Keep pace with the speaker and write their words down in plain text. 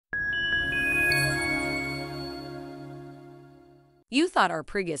You thought our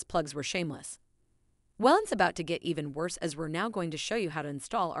previous plugs were shameless. Well, it's about to get even worse as we're now going to show you how to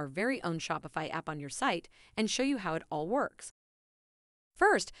install our very own Shopify app on your site and show you how it all works.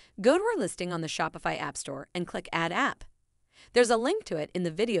 First, go to our listing on the Shopify App Store and click Add App. There's a link to it in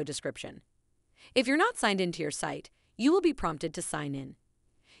the video description. If you're not signed into your site, you will be prompted to sign in.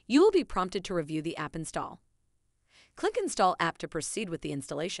 You will be prompted to review the app install. Click Install App to proceed with the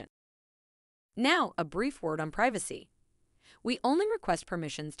installation. Now, a brief word on privacy. We only request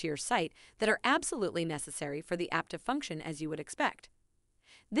permissions to your site that are absolutely necessary for the app to function as you would expect.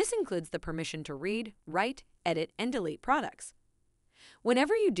 This includes the permission to read, write, edit, and delete products.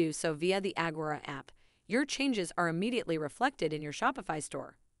 Whenever you do so via the Agora app, your changes are immediately reflected in your Shopify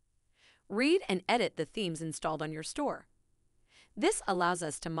store. Read and edit the themes installed on your store. This allows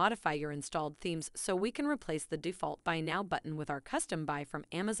us to modify your installed themes so we can replace the default Buy Now button with our custom Buy from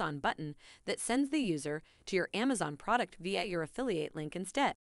Amazon button that sends the user to your Amazon product via your affiliate link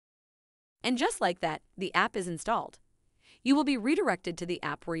instead. And just like that, the app is installed. You will be redirected to the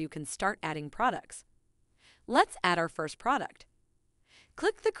app where you can start adding products. Let's add our first product.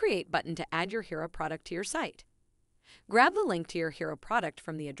 Click the Create button to add your hero product to your site. Grab the link to your hero product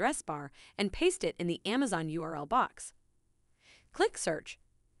from the address bar and paste it in the Amazon URL box. Click Search.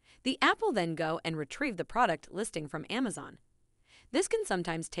 The app will then go and retrieve the product listing from Amazon. This can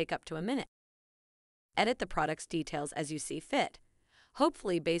sometimes take up to a minute. Edit the product's details as you see fit,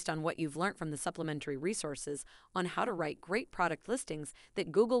 hopefully based on what you've learned from the supplementary resources on how to write great product listings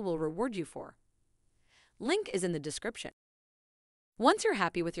that Google will reward you for. Link is in the description. Once you're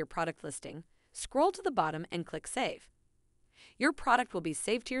happy with your product listing, scroll to the bottom and click Save. Your product will be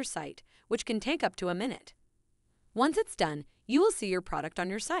saved to your site, which can take up to a minute. Once it's done, you will see your product on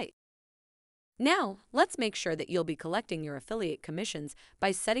your site. Now, let's make sure that you'll be collecting your affiliate commissions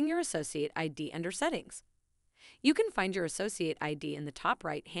by setting your associate ID under Settings. You can find your associate ID in the top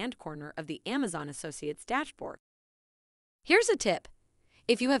right-hand corner of the Amazon Associates dashboard. Here's a tip.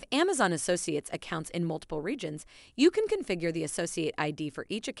 If you have Amazon Associates accounts in multiple regions, you can configure the associate ID for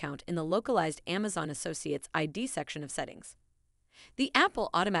each account in the localized Amazon Associates ID section of settings. The app will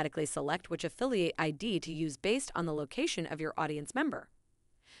automatically select which affiliate ID to use based on the location of your audience member.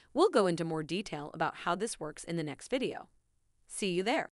 We'll go into more detail about how this works in the next video. See you there.